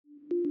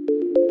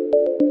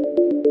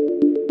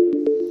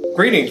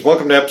Greetings,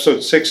 welcome to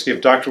episode 60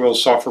 of Dr.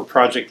 Will's Software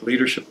Project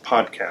Leadership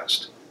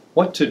Podcast.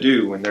 What to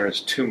do when there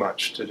is too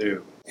much to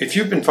do. If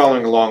you've been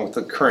following along with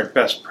the current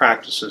best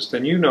practices,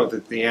 then you know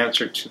that the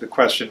answer to the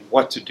question,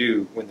 what to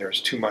do when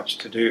there's too much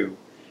to do,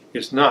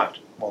 is not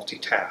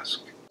multitask.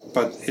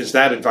 But is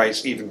that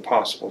advice even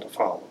possible to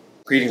follow?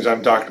 Greetings,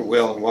 I'm Dr.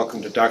 Will, and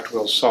welcome to Dr.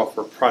 Will's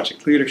Software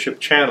Project Leadership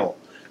channel,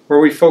 where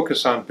we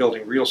focus on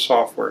building real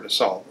software to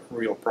solve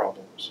real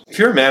problems. If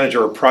you're a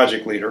manager or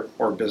project leader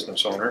or a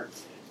business owner,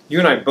 you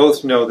and I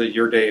both know that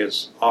your day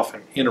is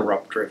often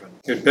interrupt-driven.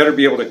 You'd better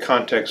be able to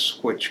context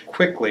switch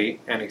quickly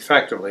and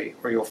effectively,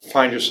 or you'll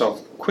find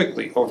yourself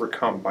quickly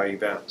overcome by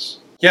events.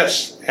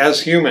 Yes,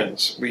 as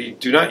humans, we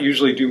do not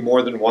usually do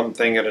more than one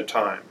thing at a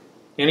time.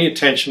 Any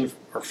attention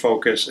or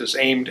focus is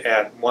aimed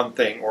at one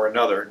thing or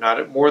another, not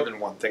at more than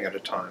one thing at a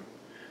time.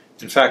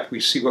 In fact, we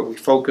see what we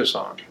focus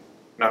on,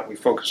 not we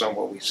focus on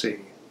what we see.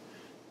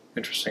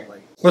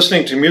 Interestingly.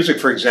 Listening to music,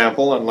 for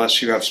example, unless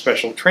you have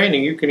special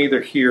training, you can either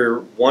hear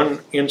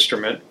one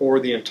instrument or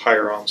the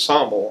entire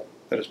ensemble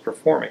that is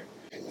performing.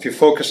 If you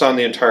focus on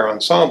the entire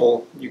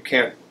ensemble, you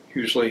can't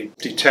usually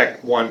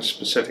detect one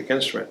specific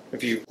instrument.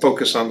 If you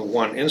focus on the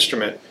one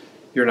instrument,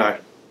 you're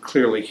not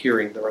clearly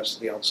hearing the rest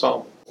of the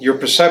ensemble. Your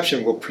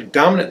perception will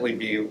predominantly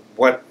be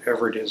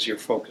whatever it is you're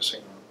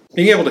focusing on.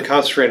 Being able to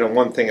concentrate on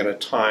one thing at a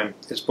time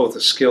is both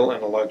a skill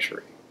and a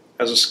luxury.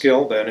 As a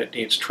skill, then, it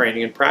needs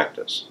training and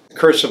practice. The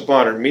curse of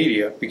modern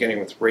media, beginning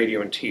with radio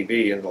and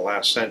TV in the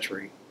last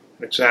century,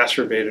 and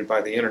exacerbated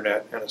by the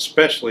internet and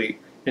especially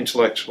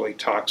intellectually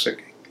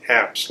toxic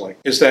apps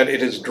is that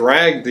it has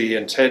dragged the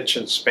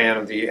attention span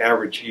of the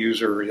average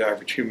user or the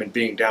average human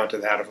being down to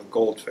that of a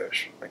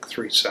goldfish, like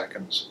 3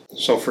 seconds.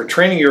 So for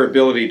training your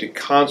ability to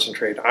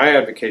concentrate, I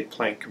advocate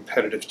playing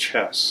competitive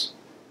chess,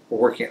 or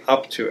working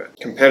up to it.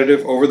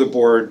 Competitive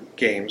over-the-board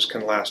games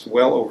can last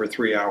well over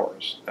 3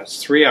 hours.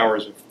 That's 3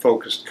 hours of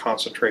focused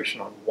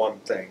concentration on one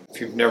thing. If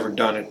you've never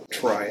done it,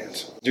 try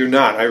it. Do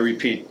not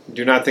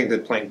think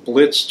that playing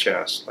blitz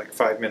chess, like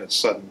 5 minutes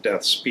sudden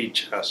death speed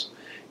chess,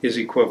 is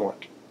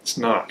equivalent. It's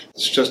not.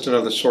 It's just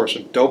another source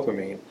of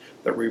dopamine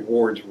that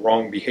rewards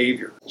wrong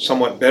behavior.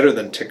 Somewhat better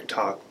than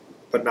TikTok,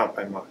 but not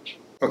by much.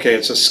 Okay,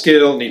 it's a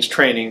skill, needs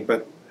training,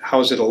 but how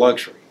is it a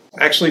luxury?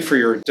 Actually, for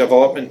your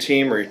development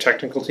team or your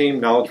technical team,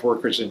 knowledge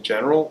workers in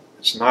general,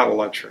 it's not a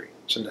luxury,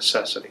 it's a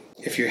necessity.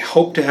 If you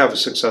hope to have a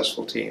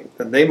successful team,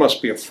 then they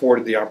must be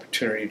afforded the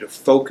opportunity to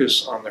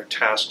focus on their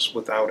tasks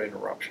without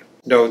interruption.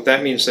 Note,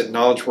 that means that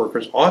knowledge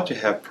workers ought to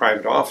have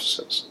private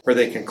offices where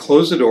they can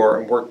close the door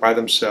and work by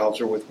themselves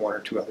or with one or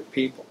two other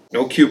people.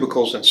 No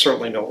cubicles and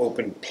certainly no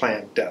open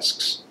plan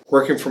desks.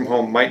 Working from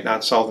home might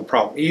not solve the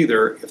problem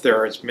either if there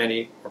are as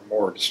many or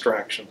more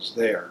distractions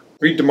there.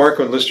 Read DeMarco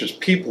and Lister's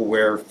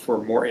Peopleware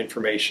for more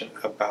information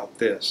about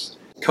this.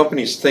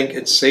 Companies think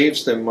it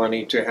saves them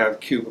money to have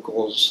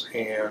cubicles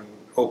and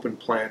open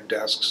plan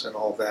desks and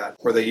all that,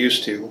 or they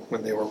used to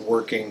when they were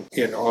working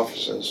in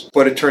offices.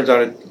 But it turns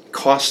out it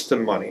costs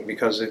them money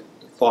because it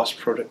lost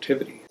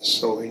productivity. It's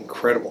so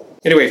incredible.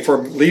 Anyway, for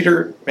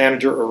leader,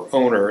 manager, or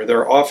owner, there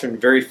are often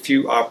very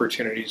few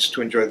opportunities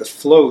to enjoy the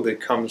flow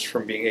that comes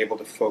from being able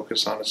to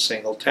focus on a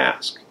single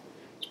task.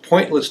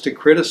 Pointless to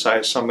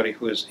criticize somebody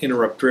who is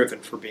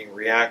interrupt-driven for being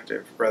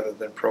reactive rather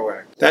than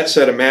proactive. That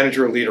said, a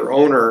manager, leader,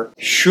 owner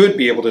should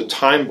be able to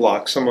time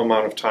block some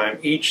amount of time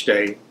each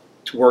day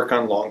to work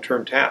on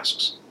long-term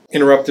tasks.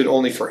 Interrupted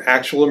only for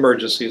actual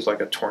emergencies like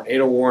a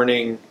tornado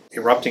warning,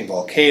 erupting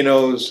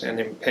volcanoes, an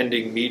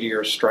impending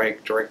meteor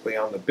strike directly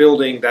on the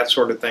building, that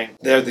sort of thing.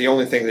 They're the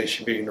only thing they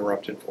should be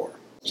interrupted for.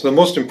 So the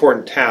most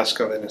important task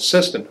of an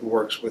assistant who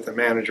works with a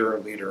manager,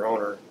 leader,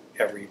 owner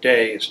every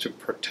day is to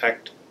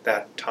protect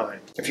that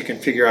time. If you can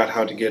figure out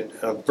how to get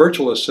a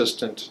virtual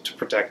assistant to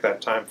protect that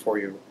time for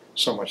you,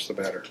 so much the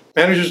better.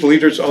 Managers,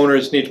 leaders,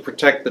 owners need to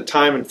protect the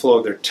time and flow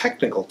of their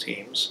technical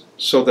teams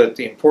so that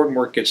the important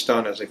work gets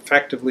done as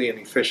effectively and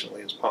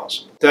efficiently as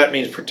possible. That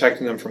means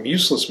protecting them from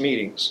useless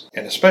meetings,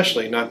 and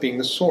especially not being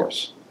the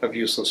source of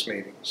useless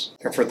meetings.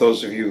 And for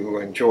those of you who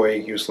enjoy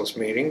useless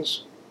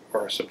meetings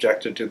or are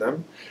subjected to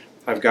them,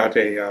 I've got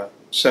a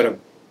set of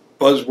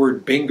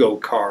buzzword bingo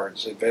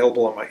cards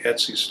available on my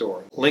Etsy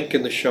store. Link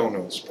in the show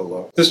notes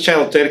below. This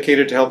channel is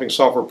dedicated to helping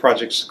software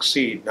projects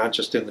succeed, not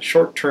just in the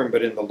short term,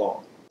 but in the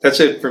long.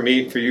 That's it for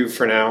me, for you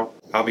for now.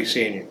 I'll be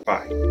seeing you.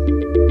 Bye.